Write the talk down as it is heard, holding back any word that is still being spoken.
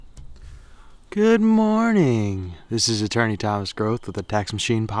Good morning. This is Attorney Thomas Groth with the Tax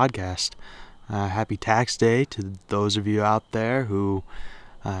Machine Podcast. Happy Tax Day to those of you out there who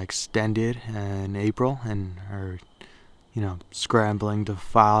extended in April and are, scrambling to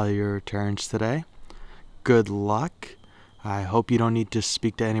file your returns today. Good luck. I hope you don't need to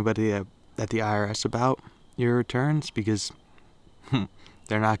speak to anybody at the IRS about your returns because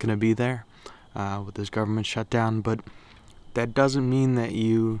they're not going to be there with this government shutdown. But that doesn't mean that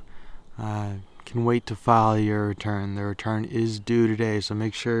you can wait to file your return. The return is due today, so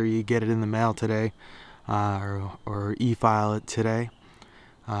make sure you get it in the mail today or e-file it today.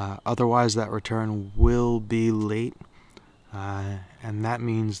 Otherwise, that return will be late, and that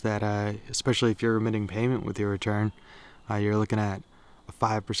means that, especially if you're remitting payment with your return, you're looking at a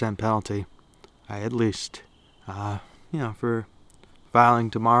 5% penalty, at least, for filing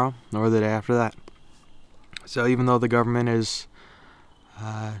tomorrow or the day after that. So even though the government is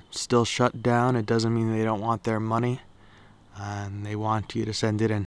still shut down, it doesn't mean they don't want their money, and they want you to send it in.